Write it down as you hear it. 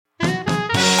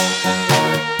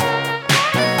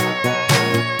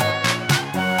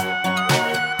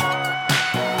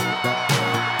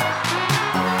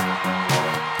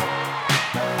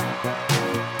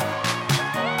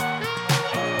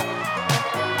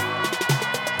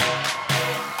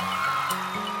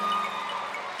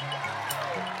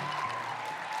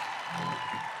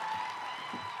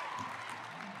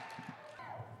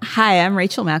Hi, I'm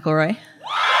Rachel McElroy.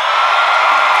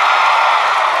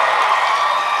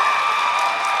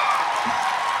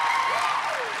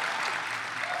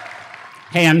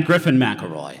 Hey, I'm Griffin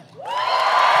McElroy.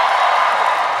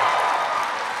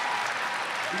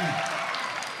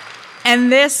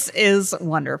 And this is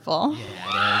wonderful. Yeah,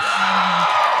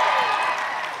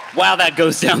 it is. Wow, that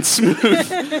goes down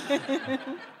smooth.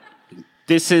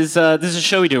 This is a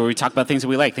show we do where we talk about things that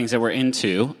we like, things that we're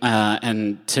into.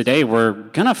 And today we're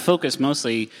going to focus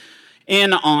mostly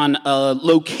in on a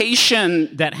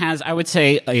location that has, I would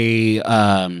say,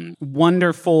 a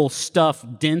wonderful stuff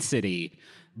density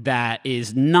that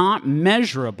is not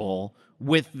measurable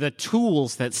with the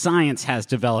tools that science has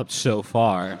developed so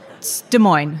far. It's Des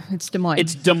Moines. It's Des Moines.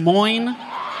 It's Des Moines.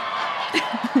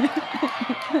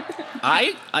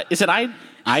 Is it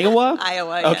Iowa?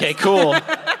 Iowa, Okay, yes. cool.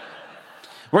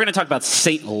 We're going to talk about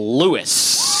St.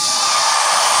 Louis.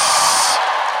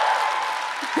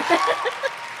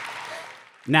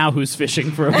 Now who's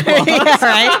fishing for a buzz? Yeah,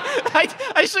 right?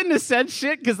 I shouldn't have said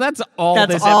shit because that's all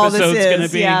That's this all episode's this going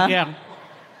is, to be. yeah.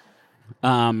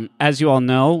 As you all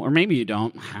know, or maybe you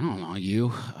don't, I don't know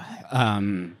you.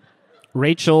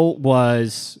 Rachel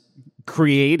was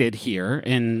created here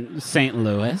in St.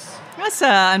 Louis. That's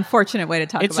an unfortunate way to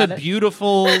talk It's about a it.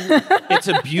 beautiful, it's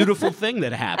a beautiful thing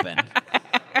that happened.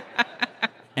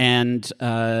 And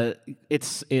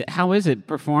how is it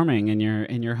performing in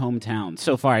your hometown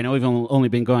so far? I know we've only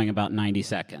been going about 90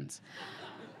 seconds.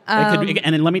 And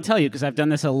then let me tell you, because I've done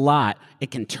this a lot,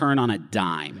 it can turn on a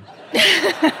dime.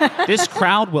 This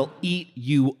crowd will eat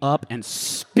you up and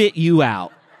spit you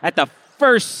out at the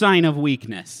first sign of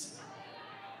weakness.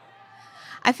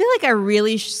 I feel like I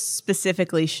really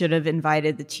specifically should have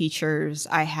invited the teachers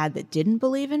I had that didn't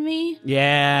believe in me.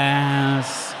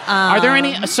 Yes. Are there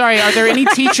any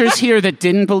teachers here that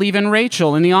didn't believe in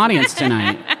Rachel in the audience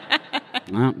tonight?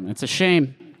 Well, that's a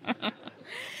shame.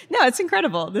 No, it's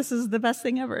incredible. This is the best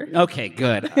thing ever. Okay,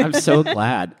 good. I'm so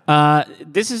glad.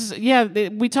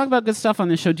 We talk about good stuff on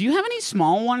this show. Do you have any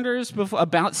small wonders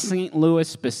about St. Louis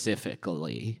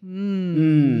specifically?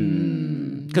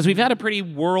 Because we've had a pretty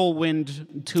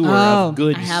whirlwind tour of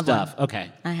good stuff. One. Okay.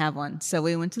 I have one. So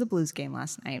we went to the Blues game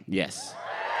last night. Yes.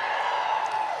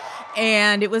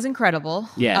 And it was incredible.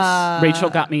 Yes. Rachel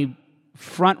got me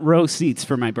front row seats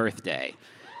for my birthday.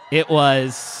 It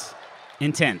was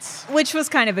intense. Which was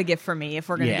kind of a gift for me, if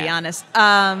we're going to be honest.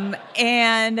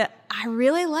 And I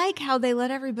really like how they let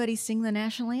everybody sing the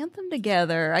national anthem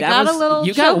together.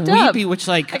 You got weepy, which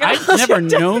I've never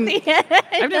known.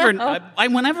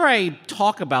 Whenever I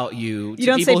talk about you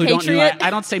to people who don't know, I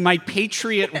don't say my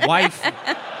patriot wife.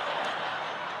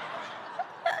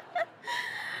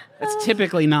 That's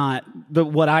typically not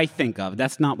what I think of.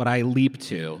 That's not what I leap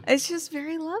to. It's just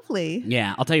very lovely.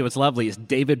 Yeah, I'll tell you what's lovely is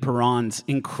David Perron's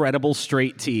incredible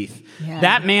straight teeth. Yeah.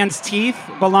 That man's teeth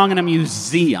belong in a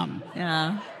museum.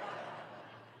 Yeah.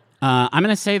 I'm going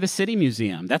to say the City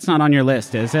Museum. That's not on your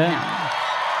list, is it?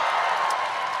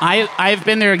 I've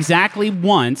been there exactly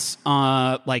once,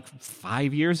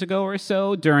 5 years ago or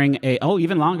so, during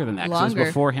even longer than that, because it was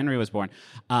before Henry was born.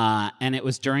 And it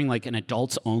was during an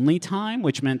adults only time,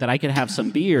 which meant that I could have some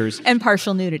beers. And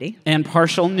partial nudity. And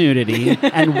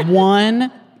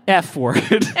one F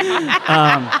word.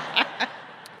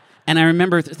 And I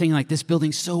remember thinking, this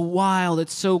building's so wild,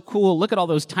 it's so cool. Look at all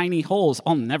those tiny holes.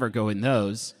 I'll never go in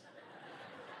those.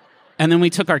 And then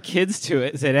we took our kids to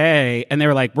it today, and they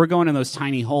were like, we're going in those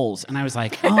tiny holes. And I was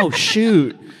like, oh,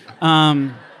 shoot.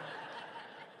 Because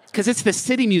it's the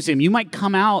City Museum. You might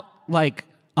come out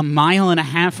a mile and a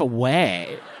half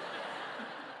away.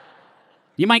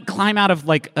 You might climb out of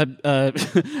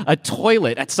a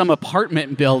toilet at some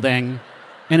apartment building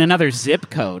in another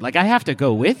zip code. I have to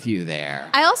go with you there.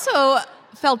 I also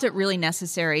felt it really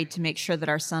necessary to make sure that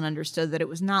our son understood that it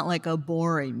was not a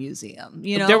boring museum.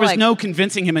 There was no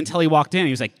convincing him until he walked in.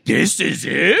 He was like, this is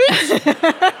it?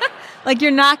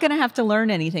 You're not going to have to learn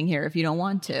anything here if you don't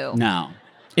want to. No.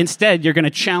 Instead, you're going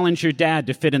to challenge your dad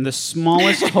to fit in the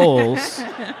smallest holes.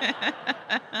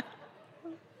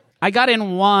 I got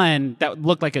in one that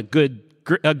looked like a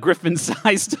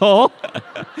Griffin-sized hole.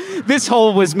 This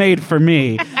hole was made for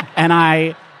me. And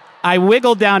I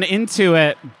wiggled down into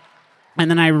it, and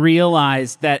then I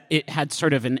realized that it had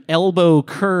sort of an elbow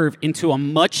curve into a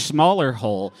much smaller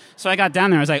hole. So I got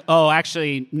down there, I was like, oh,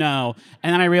 actually, no.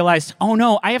 And then I realized, oh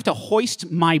no, I have to hoist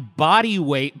my body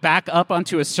weight back up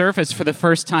onto a surface for the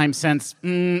first time since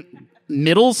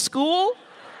middle school?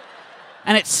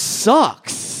 And it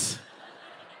sucks.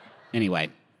 Anyway,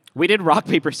 we did rock,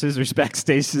 paper, scissors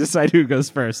backstage to decide who goes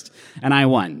first, and I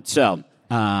won. So,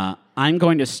 I'm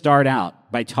going to start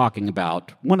out by talking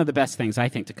about one of the best things I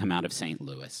think to come out of St.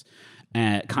 Louis,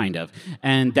 kind of,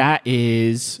 and that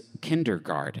is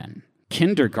kindergarten.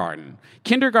 Kindergarten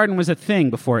was a thing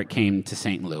before it came to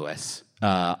St. Louis.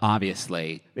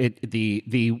 Obviously,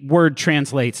 the word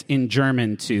translates in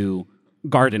German to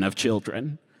garden of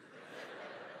children,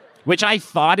 which I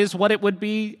thought is what it would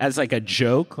be as like a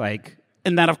joke,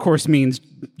 and that of course means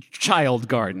child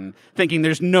garden, thinking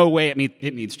there's no way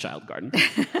it means child garden.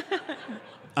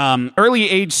 Early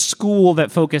age school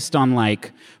that focused on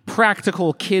like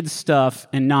practical kid stuff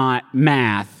and not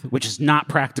math, which is not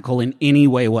practical in any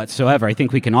way whatsoever. I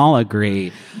think we can all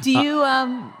agree. Do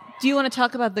you want to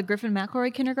talk about the Griffin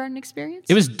McElroy kindergarten experience?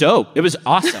 It was dope. It was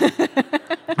awesome.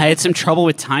 I had some trouble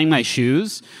with tying my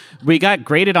shoes. We got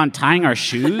graded on tying our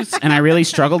shoes, and I really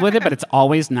struggled with it, but it's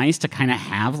always nice to kind of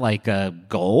have like a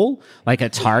goal, like a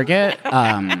target.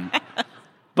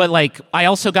 But like, I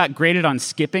also got graded on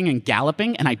skipping and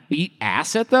galloping, and I beat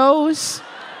ass at those.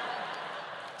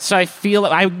 So I feel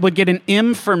I would get an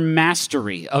M for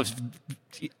mastery of...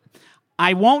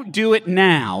 I won't do it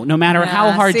now, no matter how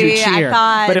hard you cheer.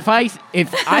 But if I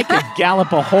could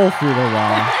gallop a hole through the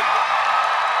wall,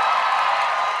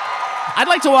 I'd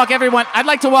like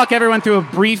to walk everyone through a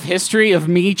brief history of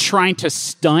me trying to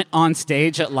stunt on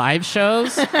stage at live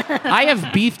shows. I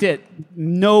have beefed it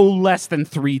no less than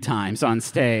 3 times on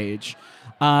stage.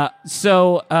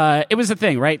 So it was a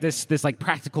thing, right? This like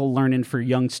practical learning for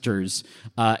youngsters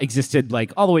existed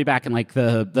like all the way back in like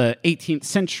the 18th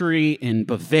century in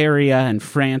Bavaria and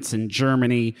France and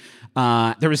Germany.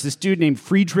 There was this dude named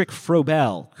Friedrich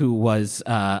Froebel who was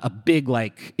a big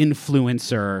like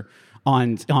influencer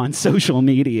on social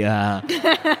media,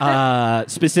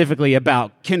 specifically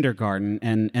about kindergarten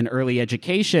and early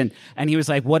education. And he was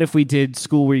like, what if we did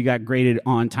school where you got graded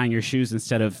on tying your shoes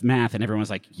instead of math? And everyone was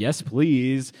like, yes,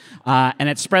 please. And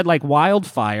it spread like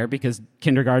wildfire because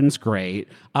kindergarten's great,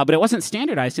 but it wasn't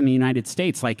standardized in the United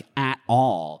States like at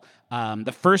all.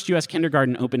 The first U.S.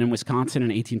 kindergarten opened in Wisconsin in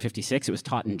 1856. It was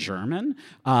taught in German.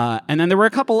 And then there were a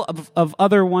couple of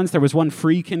other ones. There was one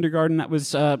free kindergarten that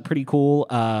was pretty cool.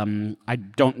 I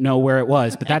don't know where it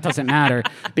was, but that doesn't matter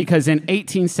because in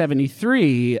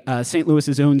 1873, St.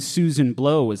 Louis's own Susan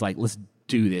Blow was like, let's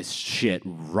do this shit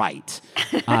right.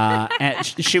 And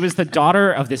she was the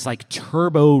daughter of this like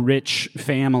turbo-rich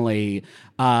family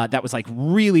that was like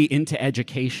really into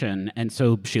education, and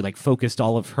so she like focused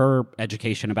all of her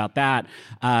education about that.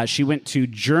 She went to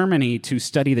Germany to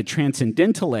study the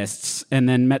Transcendentalists, and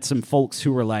then met some folks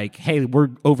who were like, "Hey, we're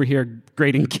over here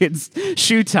grading kids'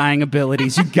 shoe tying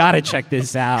abilities. You got to check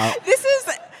this out."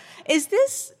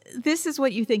 This is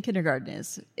what you think kindergarten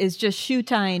is just shoe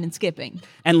tying and skipping.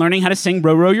 And learning how to sing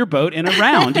Row, Row Your Boat in a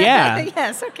round, yeah.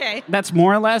 Yes, okay. That's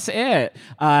more or less it.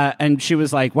 And she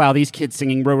was like, wow, these kids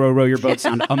singing Row, Row, Row Your Boat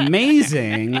sound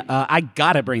amazing. I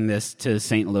got to bring this to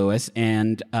St. Louis.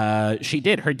 And she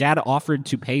did. Her dad offered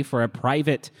to pay for a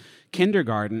private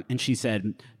kindergarten, and she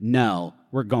said, no,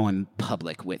 we're going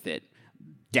public with it.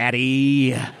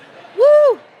 Daddy.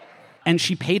 Woo! And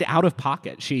she paid out of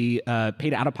pocket. She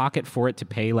paid out of pocket for it to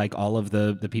pay like all of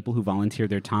the people who volunteered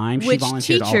their time. Which she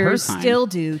volunteered teachers all her time. Still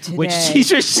do today. Which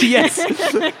teachers, yes.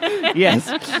 Yes.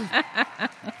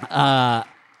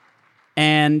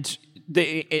 And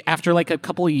after like a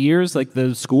couple of years, like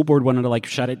the school board wanted to like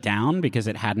shut it down because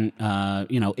it hadn't,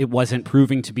 it wasn't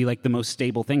proving to be like the most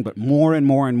stable thing. But more and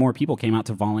more and more people came out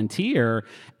to volunteer,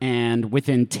 and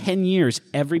within 10 years,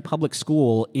 every public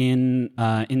school in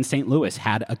St. Louis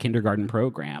had a kindergarten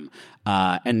program,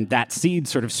 and that seed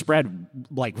sort of spread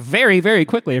like very, very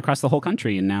quickly across the whole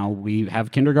country, and now we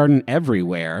have kindergarten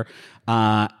everywhere.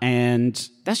 And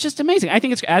that's just amazing. I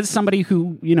think it's, as somebody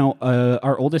who,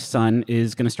 our oldest son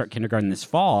is going to start kindergarten this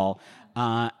fall,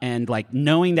 and like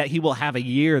knowing that he will have a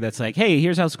year that's like, hey,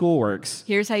 here's how school works.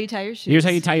 Here's how you tie your shoes. Here's how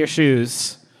you tie your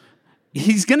shoes.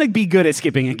 He's going to be good at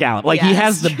skipping and gallop. Like, he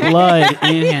has the blood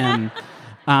in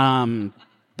him.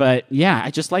 But yeah,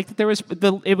 I just like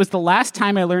that it was the last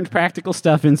time I learned practical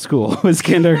stuff in school was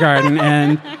kindergarten,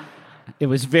 and it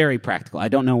was very practical. I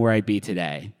don't know where I'd be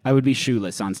today. I would be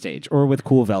shoeless on stage, or with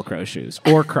cool Velcro shoes,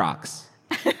 or Crocs.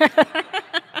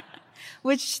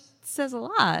 Which says a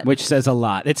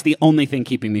lot. It's the only thing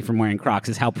keeping me from wearing Crocs,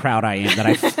 is how proud I am that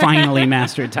I finally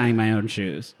mastered tying my own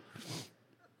shoes.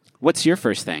 What's your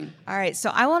first thing? All right,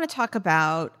 so I want to talk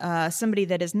about somebody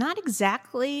that is not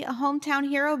exactly a hometown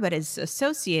hero, but is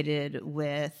associated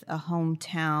with a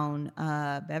hometown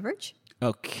beverage.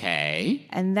 Okay.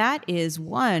 And that is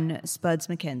one Spuds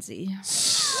MacKenzie.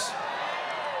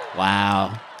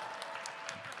 Wow.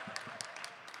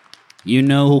 You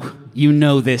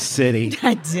know this city.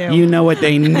 I do. You know what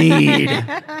they need.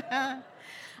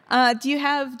 Do you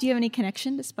have any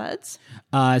connection to Spuds?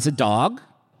 As a dog.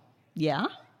 Yeah.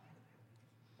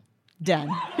 Done.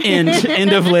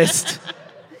 End of list.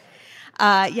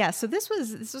 So this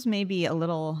was maybe a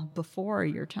little before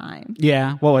your time.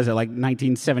 Yeah. What was it, like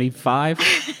 1975?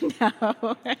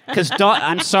 No. Because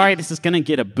I'm sorry, this is going to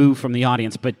get a boo from the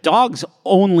audience, but dogs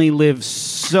only live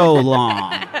so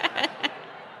long.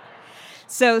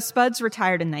 So Spuds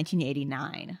retired in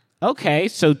 1989. Okay,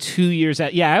 so 2 years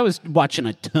out. Yeah, I was watching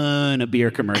a ton of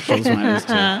beer commercials when I was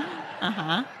 2.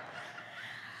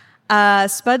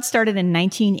 Spud started in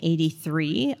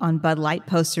 1983 on Bud Light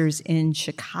posters in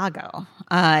Chicago,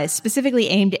 specifically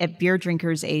aimed at beer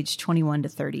drinkers aged 21 to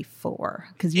 34.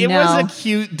 Because it was a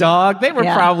cute dog. They were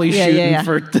probably shooting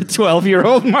for the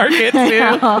 12-year-old market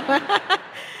too.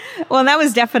 Well, that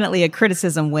was definitely a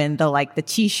criticism when the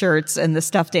T-shirts and the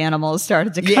stuffed animals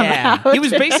started to come out. He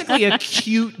was basically a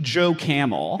cute Joe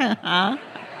Camel.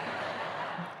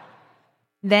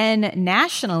 Then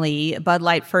nationally, Bud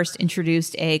Light first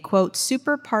introduced a, quote,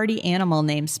 super party animal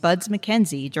named Spuds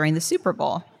MacKenzie during the Super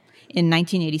Bowl in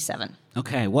 1987.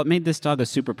 Okay, what made this dog a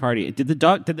super party?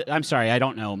 I'm sorry, I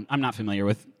don't know. I'm not familiar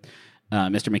with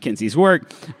Mr. McKenzie's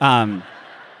work.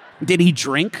 Did he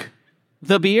drink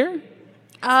the beer?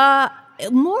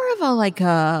 More of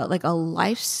a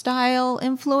lifestyle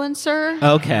influencer.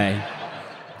 Okay.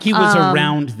 He was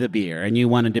around the beer, and you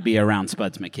wanted to be around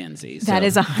Spuds MacKenzie. That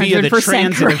is 100% via the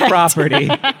transitive correct. property.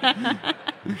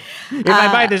 If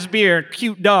I buy this beer,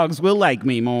 cute dogs will like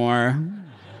me more.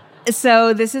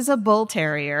 So this is a bull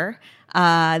terrier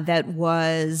that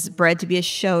was bred to be a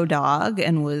show dog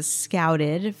and was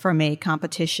scouted from a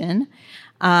competition.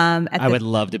 I would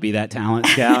love to be that talent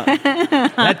scout.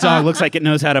 That dog looks like it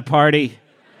knows how to party.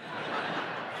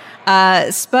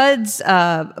 Spud's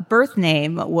birth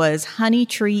name was Honey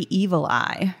Tree Evil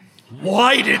Eye.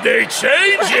 Why did they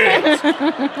change it?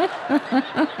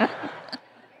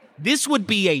 This would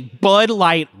be a Bud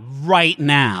Light right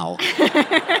now.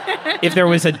 If there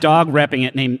was a dog repping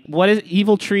it named, what is it?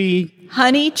 Evil Tree?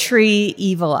 Honey Tree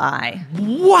Evil Eye.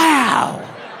 Wow.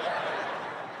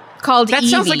 Called That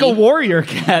Evie. sounds like a warrior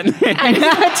cat. I know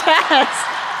it does.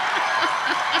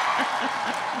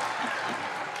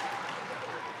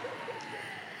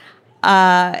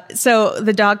 So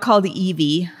the dog called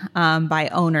Evie by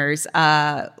owners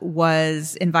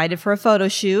was invited for a photo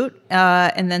shoot,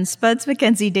 and then Spuds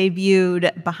MacKenzie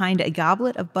debuted behind a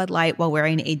goblet of Bud Light while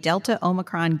wearing a Delta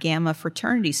Omicron Gamma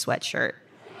fraternity sweatshirt.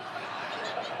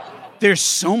 There's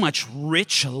so much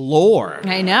rich lore.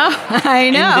 I know.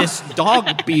 In this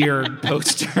dog beer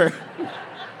poster.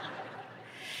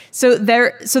 So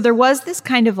there was this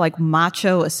kind of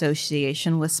macho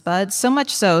association with Spuds, so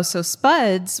much so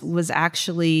Spuds was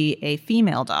actually a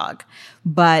female dog,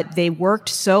 but they worked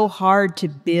so hard to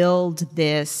build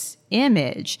this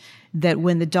image that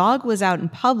when the dog was out in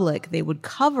public, they would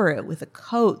cover it with a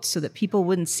coat so that people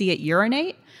wouldn't see it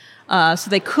urinate, so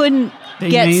they couldn't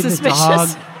get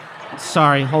suspicious.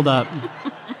 Sorry, hold up.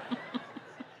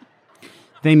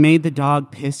 They made the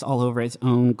dog piss all over its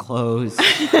own clothes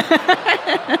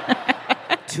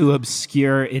to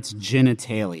obscure its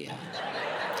genitalia.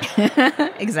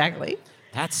 Exactly.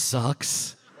 That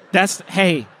sucks.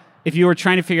 Hey, if you were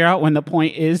trying to figure out when the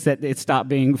point is that it stopped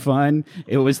being fun,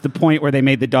 it was the point where they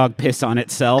made the dog piss on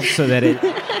itself so that it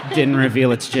didn't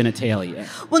reveal its genitalia.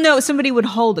 Well, no, somebody would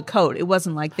hold a coat. It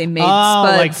wasn't like they made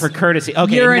Spuds like for courtesy.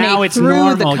 Okay, urinate now it's through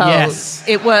normal. the coat. Yes,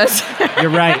 it was.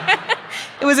 You're right.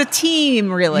 It was a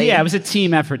team, really. Yeah, it was a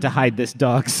team effort to hide this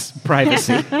dog's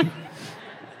privacy.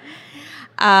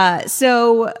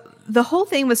 So the whole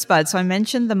thing with Spud, so I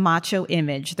mentioned the macho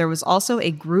image. There was also a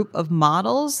group of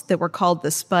models that were called the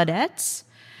Spudettes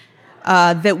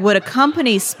that would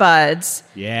accompany Spuds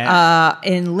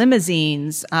in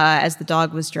limousines as the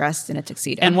dog was dressed in a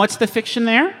tuxedo. And what's the fiction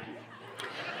there?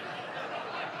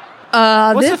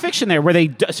 What's the fiction there? Were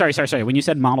they... Sorry. When you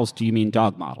said models, do you mean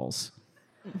dog models?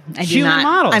 I do human not.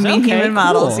 models. I mean okay, human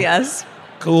models, yes.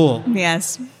 Cool.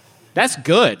 Yes. That's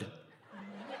good.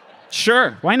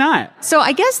 Sure, why not? So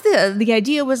I guess the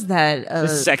idea was that... the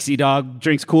sexy dog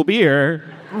drinks cool beer.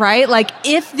 Right? Like,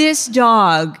 if this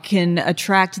dog can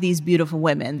attract these beautiful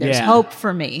women, there's hope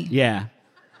for me. Yeah.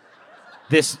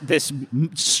 This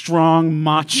strong,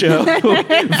 macho,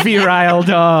 virile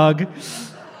dog.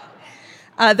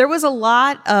 There was a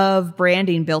lot of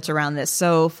branding built around this.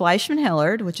 So Fleischmann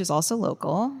Hillard, which is also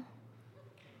local...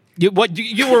 You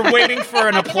were waiting for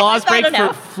an applause break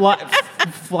for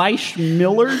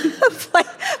Fleischmillard?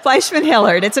 Fleischmann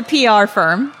Hillard. It's a PR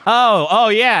firm. Oh,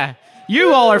 yeah.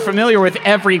 You all are familiar with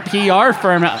every PR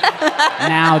firm.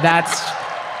 Now that's...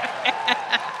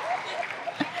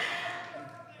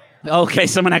 Okay,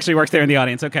 someone actually works there in the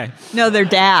audience. Okay. No, their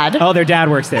dad. Oh, their dad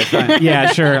works there. Fine.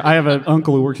 Yeah, sure. I have an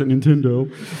uncle who works at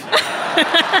Nintendo.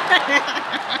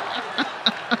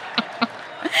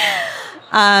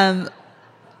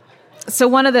 So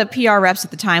one of the PR reps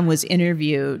at the time was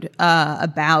interviewed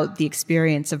about the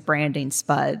experience of branding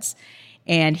Spuds.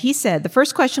 And he said the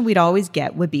first question we'd always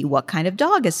get would be, what kind of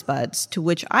dog is Spuds? To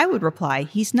which I would reply,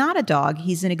 he's not a dog,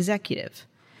 he's an executive.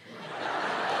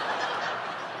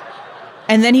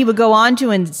 And then he would go on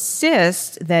to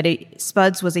insist that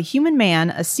Spuds was a human man,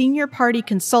 a senior party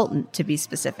consultant, to be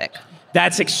specific.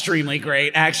 That's extremely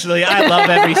great, actually. I love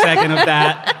every second of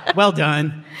that. Well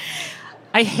done.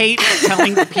 I hate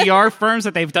telling PR firms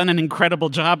that they've done an incredible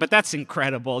job, but that's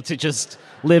incredible to just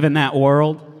live in that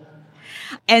world.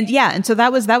 And yeah, and so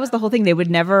that was the whole thing. They would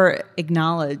never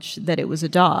acknowledge that it was a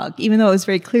dog, even though it was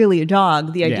very clearly a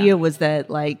dog. The idea was that,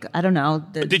 like, I don't know.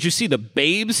 Did you see the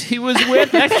babes he was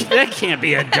with? That can't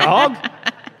be a dog.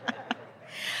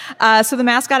 So the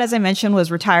mascot, as I mentioned,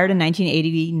 was retired in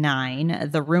 1989.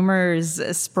 The rumors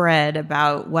spread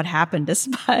about what happened to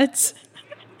Spuds.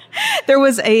 There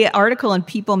was an article in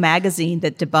People magazine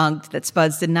that debunked that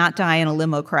Spuds did not die in a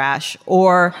limo crash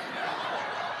or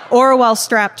while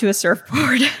strapped to a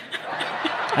surfboard.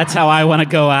 That's how I want to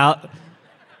go out,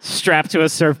 strapped to a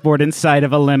surfboard inside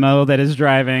of a limo that is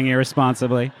driving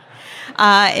irresponsibly.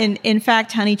 In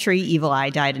fact, Honeytree Evil Eye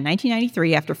died in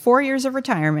 1993 after 4 years of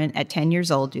retirement at 10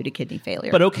 years old due to kidney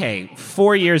failure. But okay,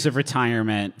 4 years of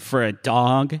retirement for a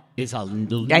dog is a nice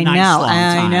long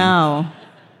time. I know.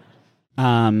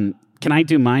 Can I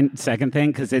do my second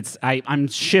thing? Because I'm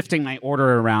shifting my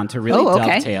order around to really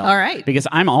dovetail. All right. Because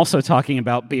I'm also talking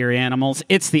about beer animals.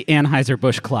 It's the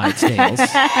Anheuser-Busch Clydesdales.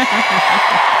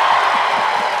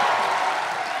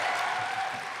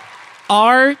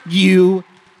 Are you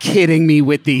kidding me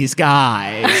with these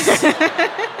guys?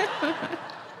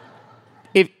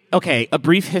 A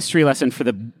brief history lesson for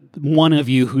the one of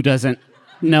you who doesn't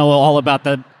know all about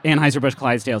the Anheuser-Busch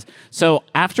Clydesdales. So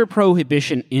after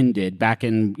Prohibition ended back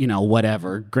in,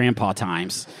 grandpa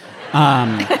times,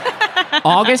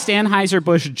 August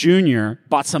Anheuser-Busch Jr.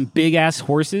 bought some big-ass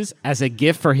horses as a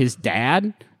gift for his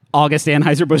dad, August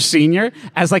Anheuser-Busch Sr.,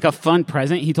 as like a fun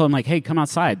present. He told him, like, hey, come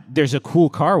outside. There's a cool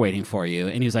car waiting for you.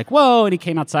 And he was like, whoa, and he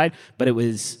came outside, but it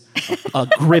was a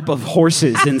grip of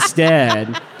horses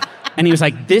instead. And he was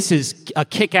like, this is a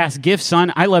kick-ass gift,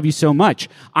 son. I love you so much.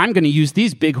 I'm going to use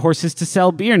these big horses to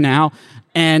sell beer now.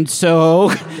 And so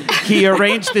he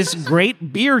arranged this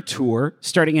great beer tour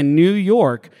starting in New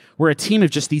York where a team of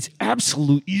just these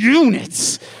absolute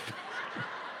units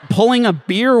pulling a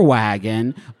beer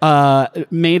wagon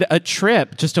made a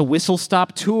trip, just a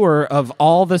whistle-stop tour of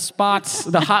all the spots,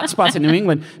 the hot spots in New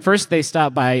England. First, they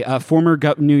stopped by former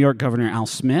New York Governor Al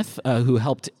Smith, who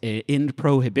helped end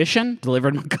Prohibition,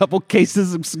 delivered him a couple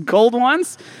cases of some cold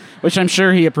ones, which I'm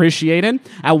sure he appreciated.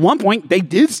 At one point, they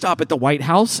did stop at the White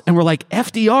House and were like,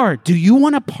 FDR, do you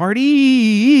want to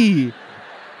party?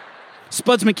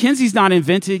 Spuds McKenzie's not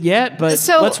invented yet, but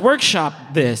let's workshop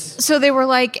this. So they were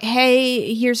like,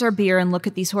 hey, here's our beer and look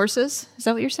at these horses? Is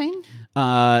that what you're saying?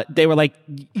 They were like,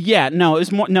 yeah, no, it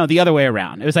was more, no, the other way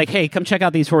around. It was like, hey, come check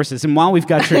out these horses. And while we've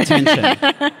got your attention.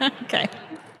 Okay.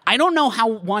 I don't know how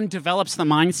one develops the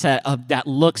mindset of that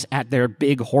looks at their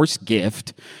big horse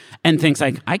gift and thinks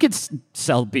like, I could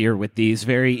sell beer with these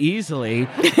very easily.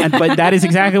 But that is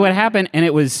exactly what happened. And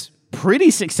it was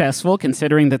pretty successful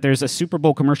considering that there's a Super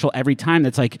Bowl commercial every time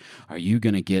that's like, are you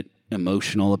going to get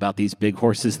emotional about these big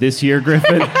horses this year,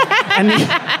 Griffin?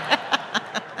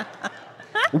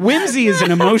 Whimsy is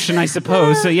an emotion, I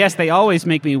suppose. So yes, they always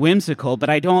make me whimsical, but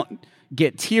I don't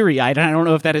get teary-eyed. I don't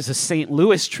know if that is a St.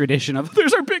 Louis tradition of,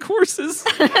 there's our big horses.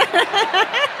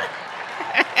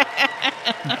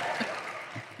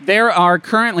 There are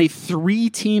currently 3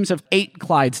 teams of 8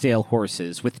 Clydesdale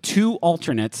horses with 2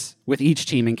 alternates with each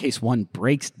team in case one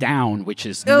breaks down, which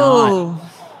is not.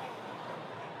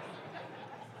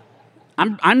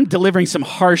 I'm delivering some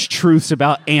harsh truths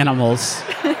about animals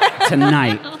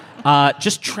tonight.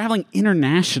 Just traveling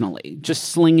internationally, just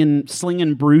slinging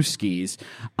brewskis.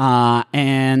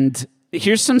 And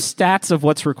here's some stats of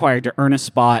what's required to earn a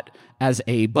spot as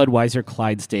a Budweiser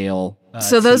Clydesdale.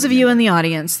 So those of you in the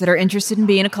audience that are interested in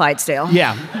being a Clydesdale.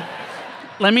 Yeah.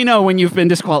 Let me know when you've been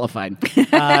disqualified.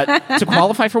 To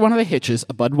qualify for one of the hitches,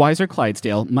 a Budweiser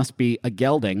Clydesdale must be a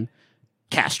gelding,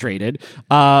 castrated,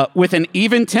 with an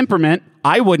even temperament,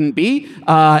 I wouldn't be,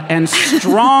 and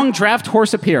strong draft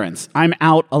horse appearance. I'm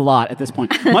out a lot at this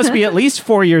point. Must be at least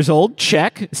 4 years old,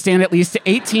 check. Stand at least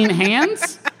 18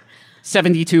 hands.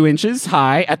 72 inches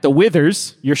high at the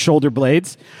withers, your shoulder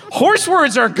blades. Horse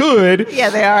words are good. Yeah,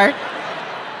 they are.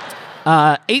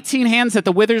 18 hands that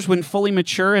the withers when fully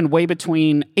mature and weigh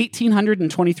between 1,800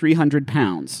 and 2,300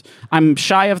 pounds. I'm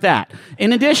shy of that.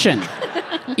 In addition,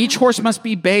 each horse must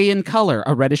be bay in color,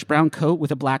 a reddish-brown coat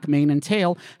with a black mane and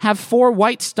tail, have 4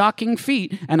 white stocking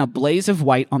feet, and a blaze of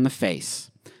white on the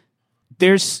face.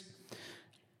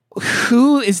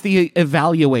 Who is the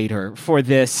evaluator for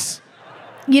this?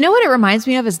 You know what it reminds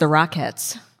me of is the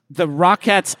Rockettes. The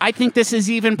Rockettes, I think this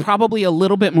is even probably a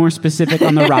little bit more specific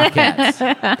on the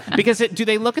Rockettes. Because do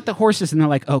they look at the horses and they're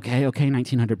like, okay,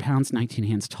 1,900 pounds, 19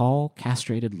 hands tall,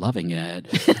 castrated, loving it.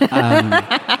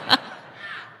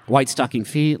 White stocking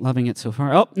feet, loving it so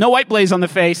far. Oh, no white blaze on the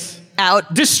face.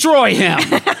 Out. Destroy him.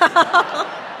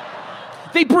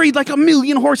 They breed like 1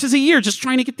 million horses a year just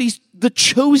trying to get the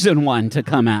chosen one to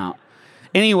come out.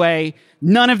 Anyway,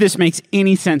 none of this makes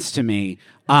any sense to me.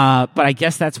 But I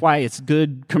guess that's why it's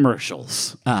good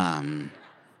commercials.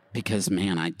 Because,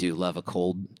 man, I do love a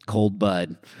cold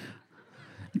bud.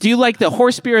 Do you like the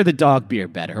horse beer or the dog beer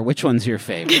better? Which one's your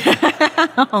favorite?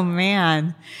 Oh,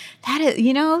 man. That is,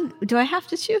 do I have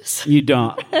to choose? You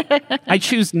don't. I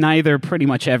choose neither pretty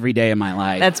much every day of my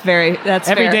life. That's every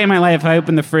fair. day of my life, I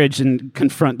open the fridge and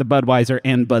confront the Budweiser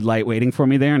and Bud Light waiting for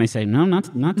me there, and I say, no, not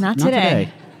today.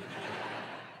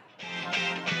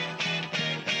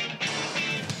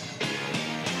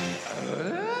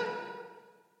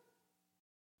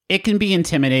 It can be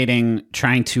intimidating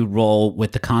trying to roll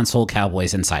with the console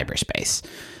cowboys in cyberspace.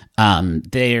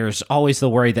 There's always the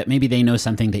worry that maybe they know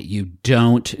something that you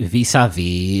don't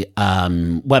vis-a-vis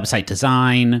website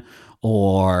design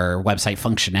or website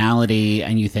functionality,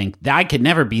 and you think, I could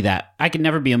never be that. I could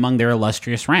never be among their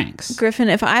illustrious ranks. Griffin,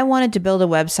 if I wanted to build a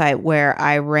website where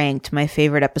I ranked my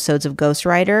favorite episodes of Ghost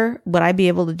Rider, would I be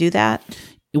able to do that?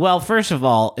 Well, first of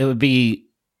all, it would be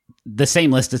the same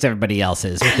list as everybody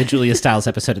else's with the Julia Stiles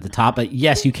episode at the top. But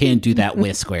yes, you can do that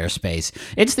with Squarespace.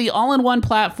 It's the all-in-one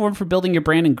platform for building your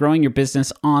brand and growing your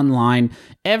business online.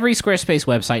 Every Squarespace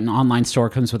website and online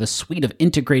store comes with a suite of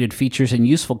integrated features and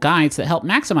useful guides that help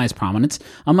maximize prominence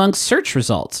among search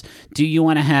results. Do you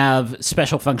want to have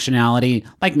special functionality,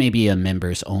 like maybe a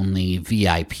members-only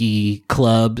VIP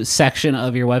club section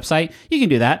of your website? You can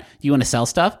do that. Do you want to sell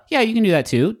stuff? Yeah, you can do that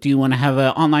too. Do you want to have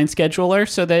an online scheduler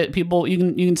so that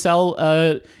you can sell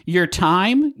your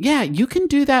time? Yeah, you can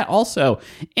do that also.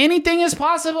 Anything is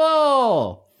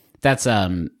possible. That's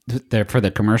for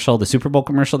the commercial, the Super Bowl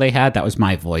commercial they had. That was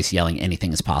my voice yelling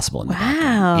anything is possible in the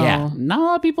background. Yeah, not a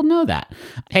lot of people know that.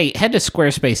 Hey, head to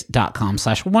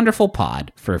squarespace.com/wonderfulpod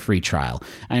for a free trial.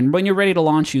 And when you're ready to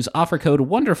launch, use offer code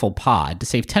wonderfulpod to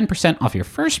save 10% off your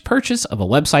first purchase of a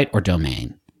website or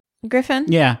domain. Griffin?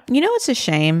 Yeah. You know what's a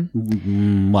shame?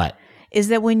 What? Is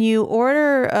that when you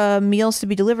order meals to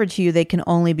be delivered to you, they can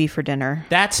only be for dinner.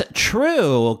 That's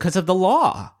true because of the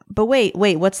law. But wait,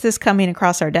 what's this coming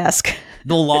across our desk?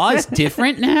 The law is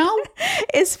different now?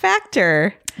 It's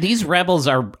Factor. These rebels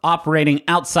are operating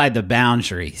outside the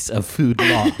boundaries of food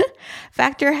law.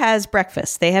 Factor has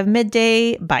breakfast. They have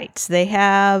midday bites. They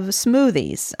have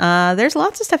smoothies. There's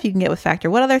lots of stuff you can get with Factor.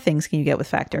 What other things can you get with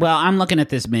Factor? Well, I'm looking at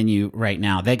this menu right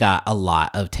now. They got a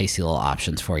lot of tasty little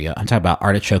options for you. I'm talking about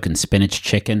artichoke and spinach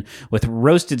chicken with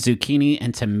roasted zucchini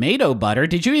and tomato butter.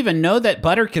 Did you even know that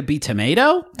butter could be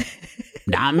tomato?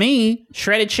 Not me.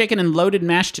 Shredded chicken and loaded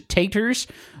mashed taters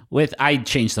I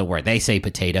changed the word. They say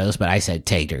potatoes, but I said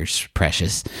taters,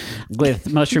 precious. With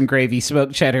mushroom gravy,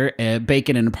 smoked cheddar,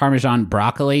 bacon, and Parmesan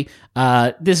broccoli.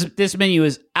 This menu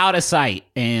is out of sight,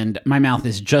 and my mouth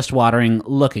is just watering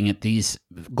looking at these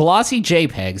glossy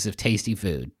JPEGs of tasty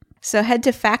food. So head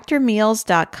to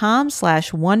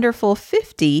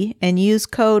factormeals.com/wonderful50 and use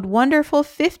code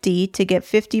wonderful50 to get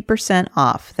 50%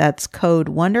 off. That's code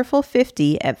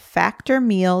wonderful50 at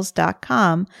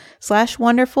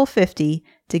factormeals.com/wonderful50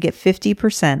 to get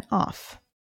 50% off.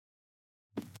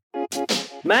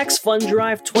 Max Fun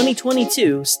Drive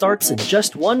 2022 starts in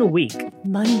just 1 week.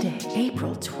 Monday,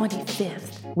 April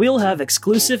 25th. We'll have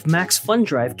exclusive Max Fun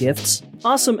Drive gifts,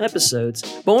 awesome episodes,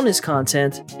 bonus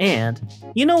content, and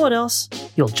you know what else?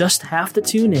 You'll just have to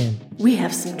tune in. We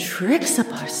have some tricks up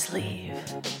our sleeve.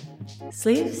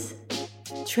 Sleeves?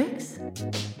 Tricks?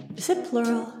 Is it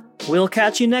plural? We'll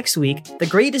catch you next week, the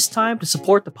greatest time to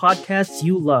support the podcasts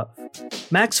you love.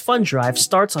 Max Fun Drive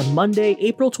starts on Monday,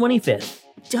 April 25th.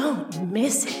 Don't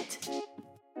miss it.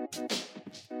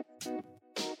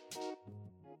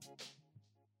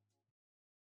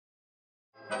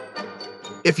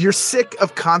 If you're sick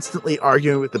of constantly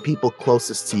arguing with the people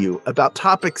closest to you about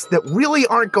topics that really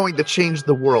aren't going to change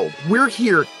the world, we're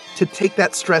here to take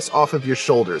that stress off of your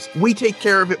shoulders. We take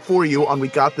care of it for you on We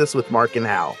Got This with Mark and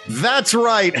Hal. That's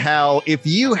right, Hal. If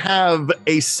you have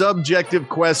a subjective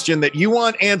question that you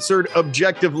want answered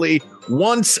objectively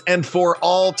once and for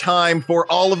all time for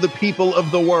all of the people of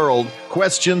the world,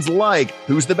 questions like,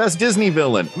 who's the best Disney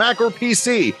villain, Mac or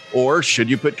PC? Or should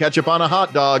you put ketchup on a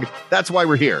hot dog? That's why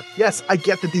we're here. Yes, I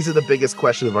get that these are the biggest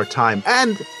questions of our time,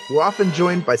 and we're often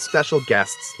joined by special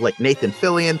guests like Nathan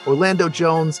Fillion, Orlando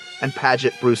Jones, and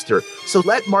Paget Brewster. So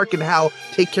let Mark and Hal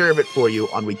take care of it for you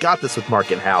on We Got This with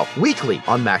Mark and Hal, weekly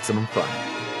on Maximum Fun.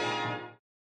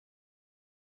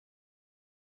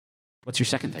 What's your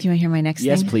second thing? Do you want to hear my next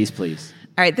Yes, thing? please, please.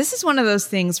 All right, this is one of those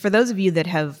things, for those of you that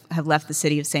have left the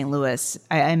city of St. Louis,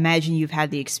 I imagine you've had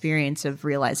the experience of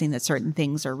realizing that certain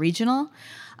things are regional.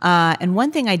 And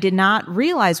one thing I did not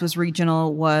realize was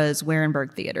regional was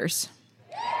Warenberg Theaters.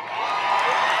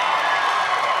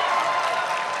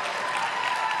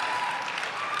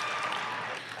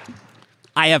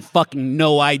 I have fucking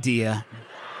no idea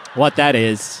what that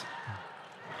is.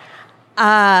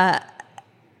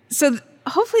 So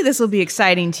hopefully this will be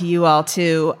exciting to you all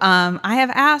too. I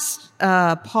have asked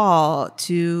Paul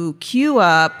to queue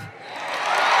up.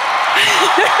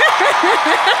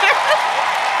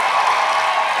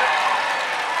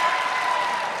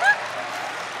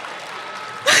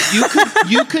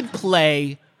 You could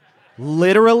play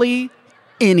literally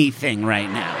anything right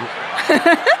now.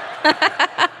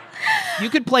 You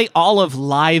could play all of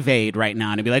Live Aid right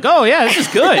now and be like, oh yeah, this is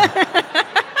good.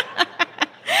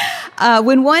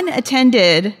 When one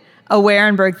attended a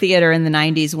Warenberg theater in the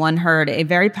 90s, one heard a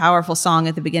very powerful song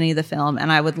at the beginning of the film,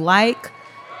 and I would like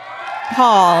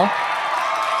Paul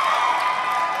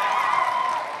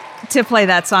to play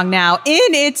that song now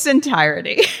in its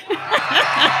entirety.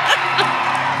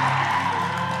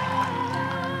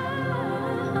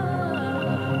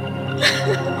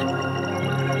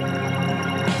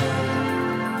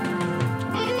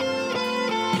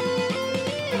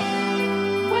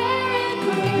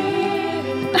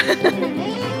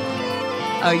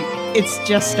 Oh, it's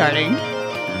just starting.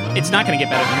 It's not going to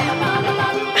get better than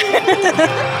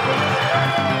that.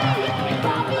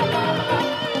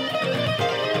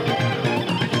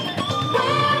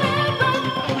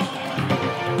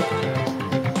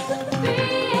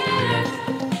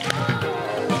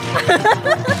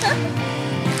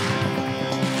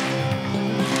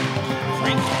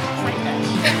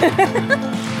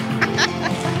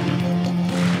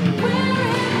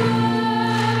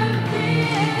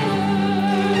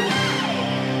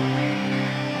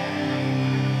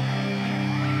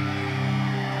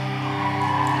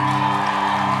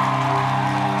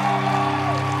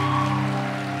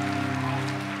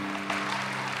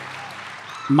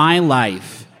 My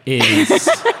life is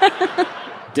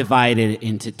divided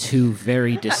into two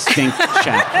very distinct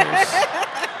chapters.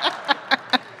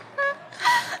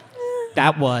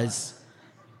 That was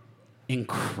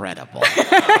incredible.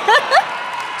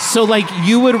 So, like,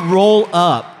 you would roll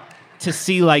up to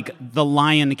see, like, The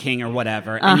Lion King or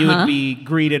whatever, and you would be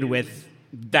greeted with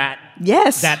that.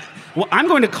 Yes. That. Well, I'm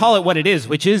going to call it what it is,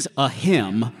 which is a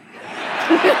hymn.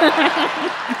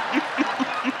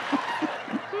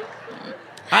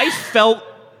 I felt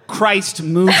Christ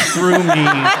move through me.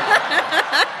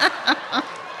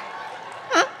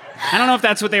 I don't know if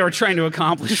that's what they were trying to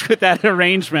accomplish with that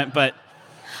arrangement, but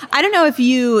I don't know if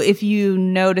you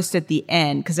noticed at the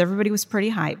end, because everybody was pretty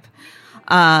hype.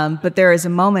 But there is a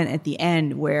moment at the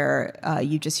end where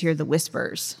you just hear the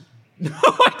whispers. no,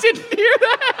 I didn't hear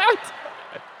that.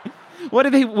 What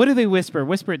do they whisper?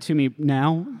 Whisper it to me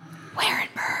now.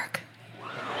 Warenberg.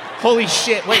 Holy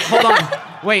shit! Wait, hold on.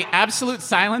 Wait, absolute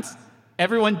silence.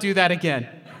 Everyone, do that again.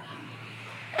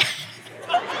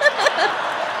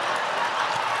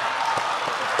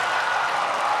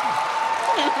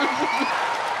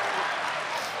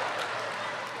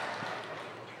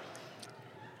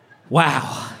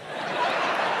 Wow.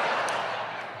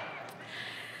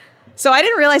 So I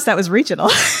didn't realize that was regional.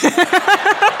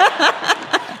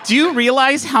 Do you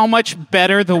realize how much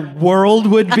better the world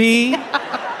would be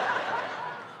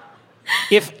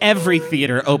if every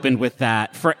theater opened with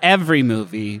that for every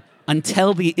movie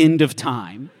until the end of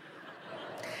time?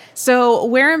 So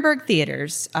Warenberg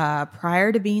Theaters,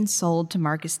 prior to being sold to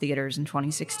Marcus Theaters in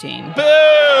 2016.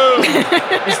 Boom!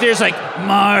 There's like,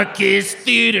 Marcus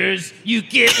Theaters, you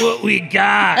get what we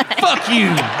got. Fuck you.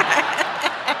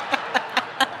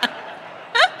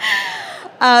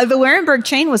 The Warenberg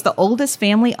chain was the oldest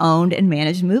family-owned and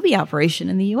managed movie operation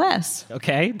in the U.S.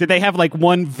 Okay. Did they have like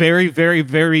one very, very,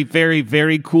 very, very,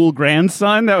 very cool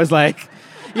grandson that was like,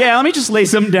 yeah, let me just lay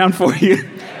something down for you?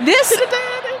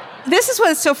 This is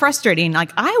what's so frustrating.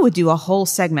 Like, I would do a whole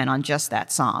segment on just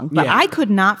that song, but Yeah. I could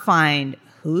not find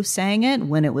who sang it,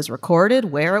 when it was recorded,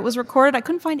 where it was recorded. I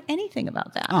couldn't find anything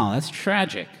about that. Oh, that's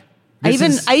tragic. I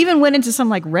This even went into some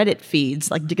like Reddit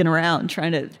feeds, like digging around,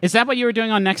 trying to. Is that what you were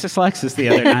doing on Nexus Lexus the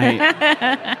other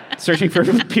night? Searching for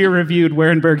peer-reviewed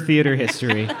Warenberg theater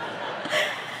history.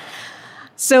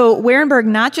 So Warenberg,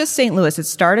 not just St. Louis. It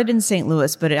started in St.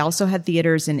 Louis, but it also had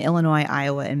theaters in Illinois,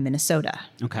 Iowa, and Minnesota.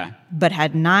 Okay. But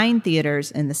had 9 theaters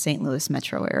in the St. Louis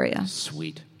metro area.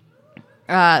 Sweet.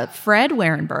 Fred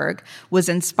Warenberg was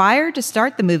inspired to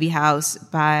start the movie house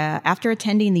after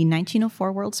attending the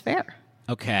 1904 World's Fair.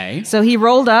 Okay. So he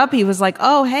rolled up. He was like,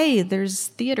 "Oh, hey, there's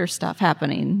theater stuff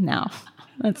happening now."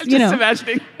 That's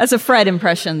Imagining. that's a Fred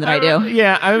impression that I do.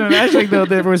 Yeah, I'm imagining, though,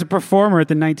 there was a performer at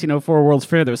the 1904 World's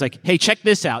Fair that was like, hey, check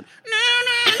this out.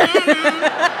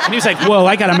 And he was like, whoa,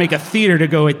 I got to make a theater to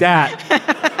go with that.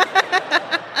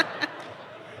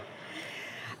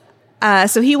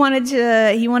 So he wanted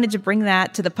to bring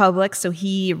that to the public. So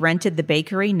he rented the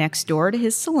bakery next door to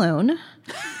his saloon,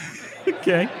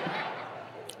 Okay.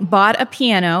 bought a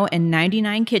piano and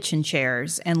 99 kitchen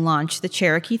chairs, and launched the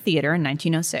Cherokee Theater in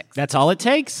 1906. That's all it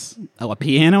takes. Oh, a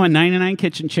piano and 99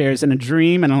 kitchen chairs and a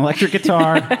dream and an electric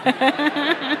guitar.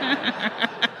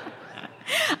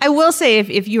 I will say,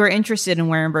 if you are interested in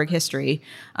Warenberg history,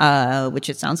 which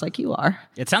it sounds like you are,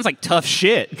 It sounds like tough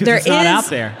shit because it's not out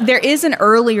there. There is an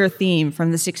earlier theme from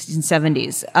the 60s and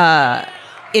 70s.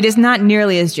 It is not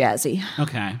nearly as jazzy.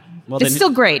 Okay. Well, It's still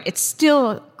great. It's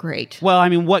still great. Well, I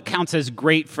mean, what counts as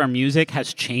great for music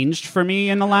has changed for me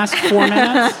in the last 4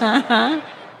 minutes.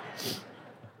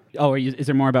 Oh, is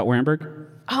there more about Warenberg?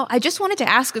 Oh, I just wanted to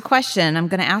ask a question. I'm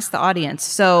going to ask the audience.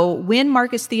 So when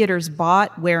Marcus Theaters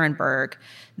bought Warenberg,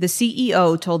 the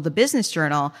CEO told the Business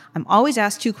Journal, "I'm always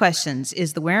asked 2 questions.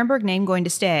 Is the Warenberg name going to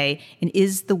stay? And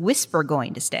is the whisper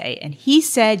going to stay?" And he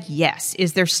said yes.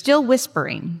 Is there still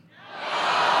whispering?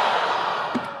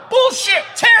 Bullshit!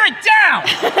 Tear it down!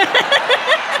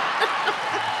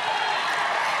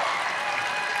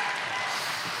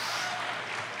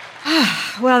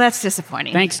 Well, that's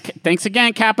disappointing. Thanks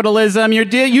again, capitalism. You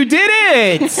did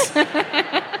it!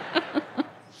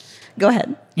 Go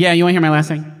ahead. Yeah, you want to hear my last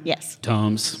thing? Yes.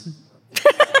 Tums.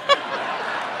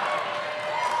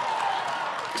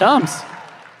 Tums.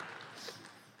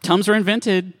 Tums were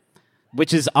invented,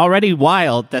 which is already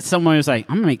wild that someone was like,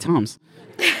 I'm going to make Tums.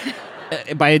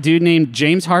 By a dude named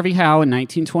James Harvey Howe in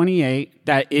 1928.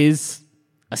 That is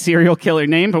a serial killer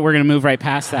name, but we're going to move right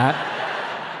past that.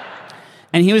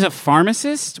 And he was a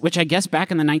pharmacist, which I guess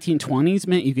back in the 1920s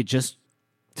meant you could just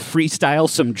freestyle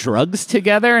some drugs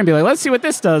together and be like, let's see what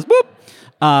this does.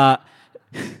 Boop.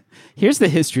 Here's the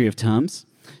history of Tums.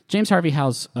 James Harvey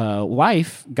Howe's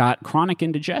wife got chronic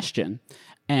indigestion.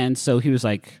 And so he was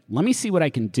like, let me see what I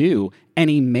can do. And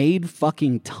he made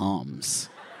fucking Tums.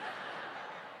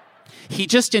 He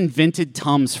just invented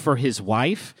Tums for his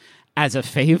wife as a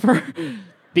favor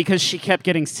because she kept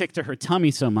getting sick to her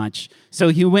tummy so much. So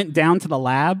he went down to the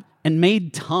lab and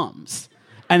made Tums.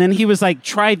 And then he was like,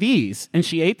 try these. And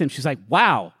she ate them. She's like,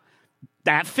 wow,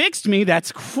 that fixed me.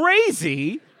 That's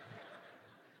crazy.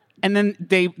 And then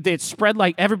they spread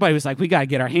like, everybody was like, we got to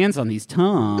get our hands on these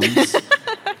Tums.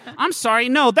 I'm sorry.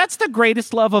 No, that's the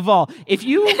greatest love of all. If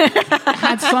you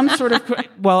had some sort of,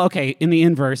 well, okay, in the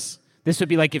inverse, this would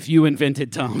be like if you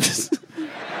invented Tums.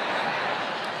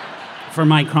 For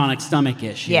my chronic stomach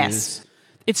issues. Yes.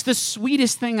 It's the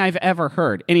sweetest thing I've ever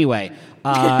heard. Anyway,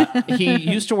 he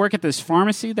used to work at this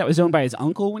pharmacy that was owned by his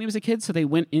uncle when he was a kid, so they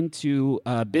went into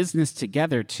business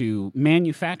together to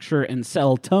manufacture and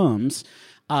sell Tums.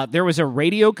 There was a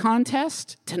radio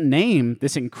contest to name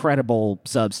this incredible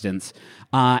substance,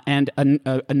 and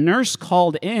a nurse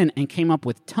called in and came up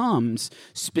with Tums,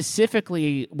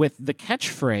 specifically with the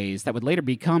catchphrase that would later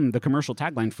become the commercial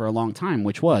tagline for a long time,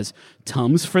 which was,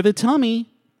 Tums for the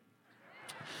tummy.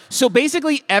 So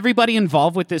basically, everybody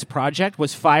involved with this project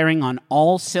was firing on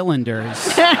all cylinders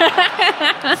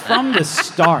from the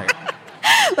start.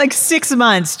 Like 6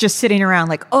 months just sitting around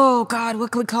like, oh God,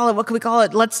 what can we call it? What can we call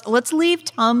it? Let's leave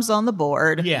Tums on the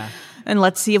board. Yeah. And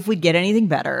let's see if we get anything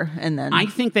better. And then I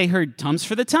think they heard Tums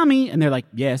for the tummy, and they're like,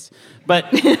 yes. But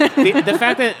the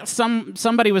fact that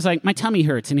somebody was like, my tummy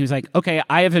hurts, and he was like, okay,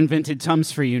 I have invented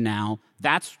Tums for you now.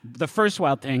 That's the first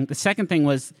wild thing. The second thing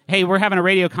was, hey, we're having a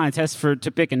radio contest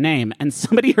to pick a name. And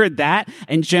somebody heard that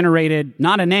and generated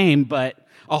not a name, but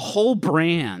a whole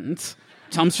brand.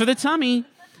 Tums for the tummy.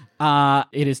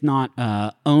 It is not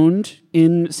owned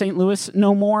in St. Louis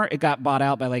no more. It got bought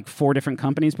out by like 4 different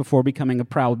companies before becoming a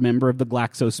proud member of the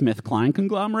GlaxoSmithKline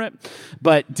conglomerate.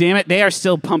 But damn it, they are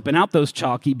still pumping out those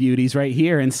chalky beauties right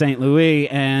here in St. Louis,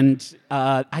 and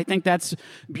I think that's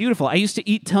beautiful. I used to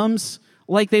eat Tums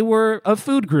like they were a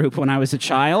food group when I was a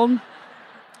child,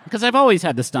 because I've always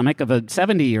had the stomach of a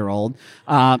 70-year-old,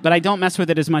 but I don't mess with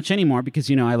it as much anymore because,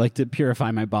 you know, I like to purify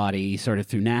my body sort of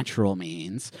through natural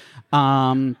means.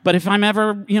 But if I'm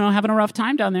ever, you know, having a rough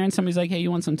time down there and somebody's like, hey, you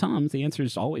want some Tums? The answer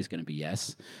is always going to be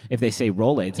yes. If they say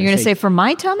Rolaids. You're going to say, for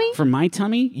my tummy? For my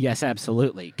tummy? Yes,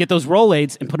 absolutely. Get those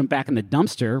Rolaids and put them back in the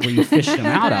dumpster where you fished them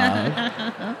out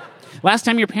of. Last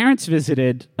time your parents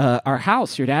visited our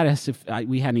house, your dad asked if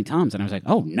we had any Tums, and I was like,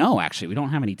 oh, no, actually, we don't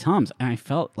have any Tums. And I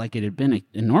felt like it had been an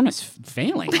enormous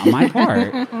failing on my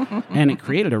part, and it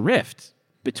created a rift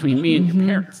between me and your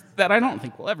parents that I don't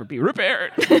think will ever be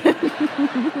repaired.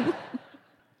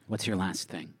 What's your last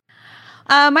thing?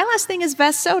 My last thing is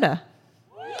Vess Soda.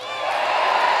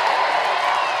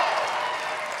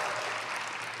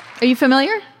 Are you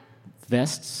familiar?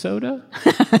 Vest soda?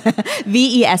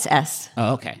 VESS.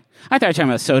 Oh, okay. I thought you were talking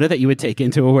about soda that you would take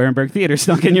into a Warenberg theater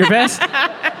stunk in your vest.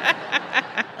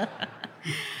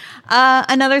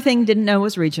 Another thing didn't know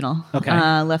was regional. Okay.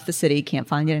 Left the city, can't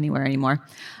find it anywhere anymore.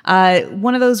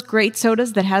 One of those great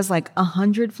sodas that has like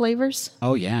 100 flavors.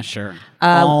 Oh, yeah, sure.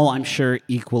 All, I'm sure,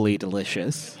 equally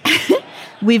delicious.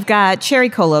 We've got cherry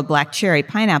cola, black cherry,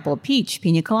 pineapple, peach,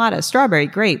 pina colada, strawberry,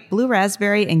 grape, blue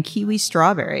raspberry, and kiwi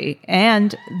strawberry.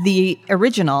 And the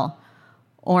original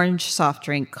orange soft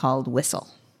drink called Whistle.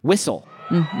 Whistle.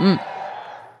 Mm-hmm.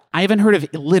 I haven't heard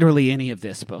of literally any of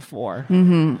this before.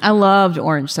 Mm-hmm. I loved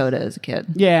orange soda as a kid.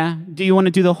 Yeah. Do you want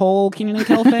to do the whole Kenan and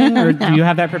Kel thing, or do you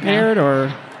have that prepared?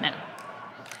 Or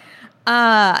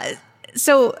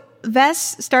so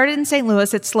Vess started in St.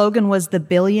 Louis. Its slogan was the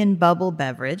Billion Bubble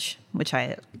Beverage, which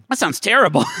that sounds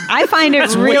terrible. I find it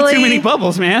That's really way too many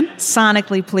bubbles, man.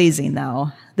 Sonically pleasing,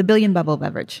 though. The Billion Bubble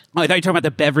Beverage. Oh, I thought you were talking about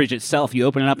the beverage itself. You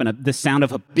open it up, and the sound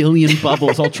of a billion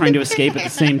bubbles all trying to escape at the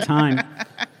same time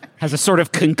has a sort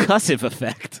of concussive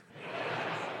effect.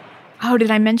 Oh,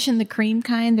 did I mention the cream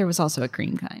kind? There was also a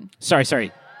cream kind.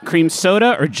 Sorry. Cream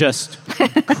soda or just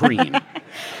cream?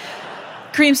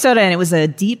 Cream soda, and it was a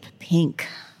deep pink.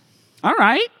 All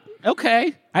right.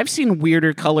 Okay. I've seen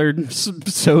weirder colored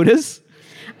sodas.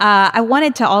 I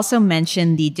wanted to also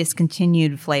mention the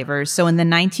discontinued flavors. So in the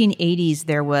 1980s,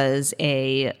 there was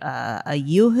a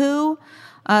Yoo-hoo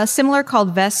similar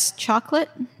called Vess Chocolate.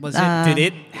 Was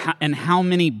it? And how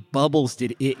many bubbles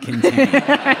did it contain?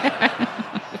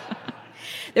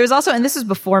 There was also, and this is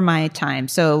before my time,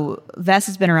 so Vess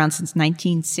has been around since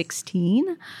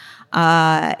 1916.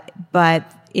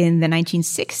 But in the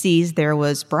 1960s, there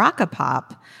was Baraka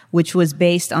Pop, which was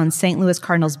based on St. Louis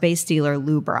Cardinals base dealer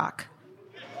Lou Brock.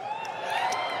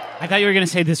 I thought you were going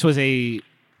to say this was a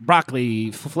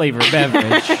broccoli-flavored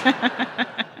beverage.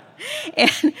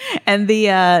 and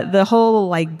the whole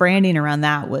like branding around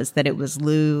that was that it was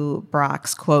Lou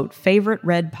Brock's, quote, favorite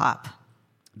red pop.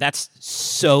 That's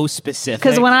so specific.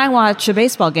 Because when I watch a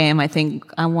baseball game, I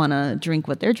think I want to drink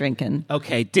what they're drinking.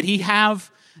 Okay. Did he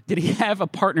have a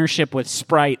partnership with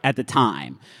Sprite at the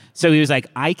time? So he was like,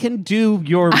 I can do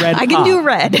your red pop. I can do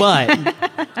red. But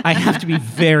I have to be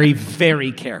very,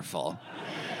 very careful.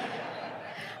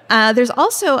 There's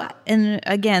also, and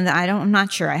again, I'm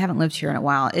not sure. I haven't lived here in a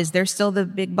while. Is there still the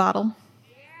big bottle?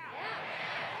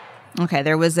 Okay,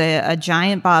 there was a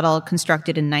giant bottle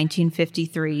constructed in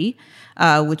 1953,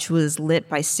 which was lit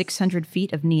by 600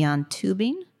 feet of neon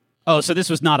tubing. Oh, so this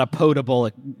was not a potable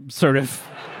sort of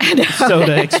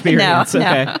soda experience. No.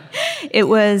 Okay. It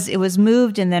was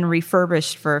moved and then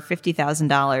refurbished for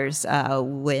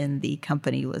 $50,000 when the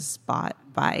company was bought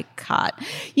by Cott.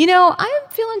 You know, I'm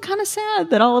feeling kind of sad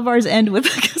that all of ours end with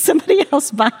somebody else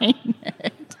buying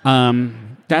it.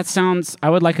 That sounds. I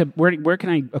would like a. Where can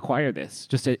I acquire this?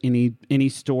 Just at any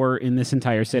store in this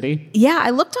entire city? Yeah,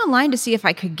 I looked online to see if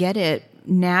I could get it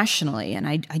nationally, and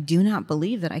I do not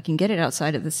believe that I can get it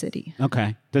outside of the city.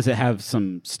 Okay. Does it have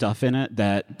some stuff in it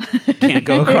that can't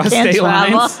go across can't state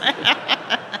travel.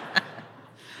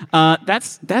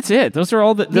 lines? That's it. Those are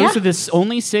all. Those are the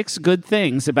only 6 good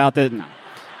things about the. No.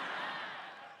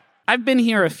 I've been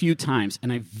here a few times,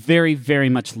 and I very, very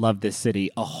much love this city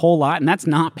a whole lot, and that's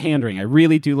not pandering. I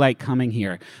really do like coming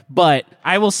here. But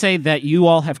I will say that you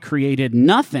all have created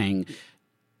nothing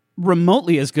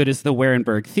remotely as good as the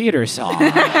Warenberg Theater song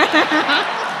that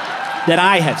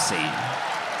I have seen.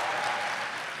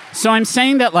 So I'm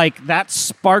saying that, like, that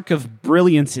spark of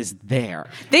brilliance is there.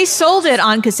 They sold it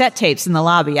on cassette tapes in the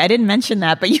lobby. I didn't mention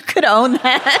that, but you could own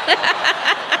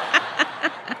that.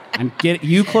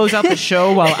 You close out the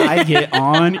show while I get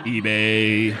on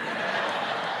eBay.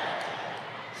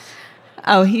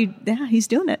 Oh, he's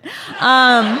doing it.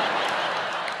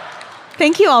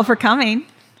 Thank you all for coming.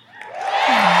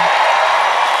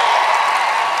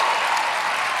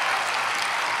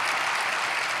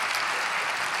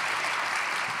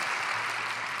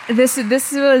 This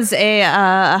was a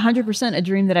 100% a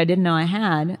dream that I didn't know I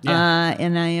had,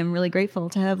 and I am really grateful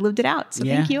to have lived it out. So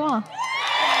thank you all.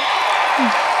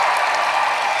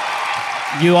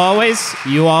 You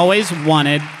always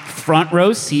wanted front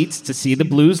row seats to see the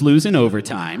Blues lose in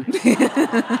overtime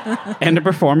and to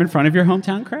perform in front of your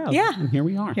hometown crowd. Yeah. And here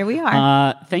we are. Here we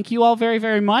are. Thank you all very,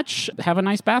 very much. Have a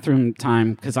nice bathroom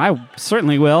time, because I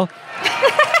certainly will.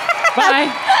 Bye.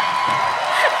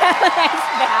 Have a nice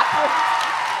bathroom.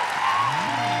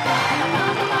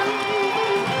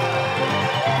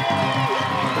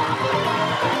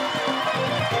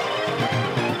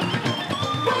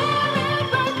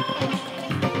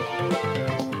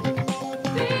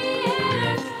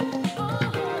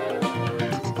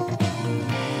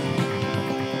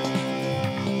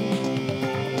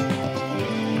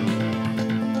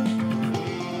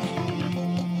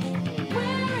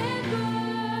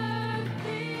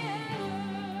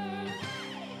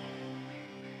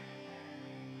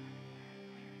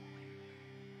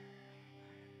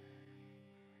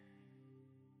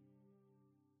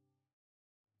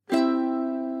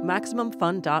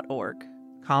 MaximumFun.org.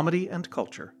 Comedy and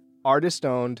culture. Artist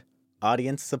owned,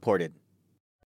 audience supported.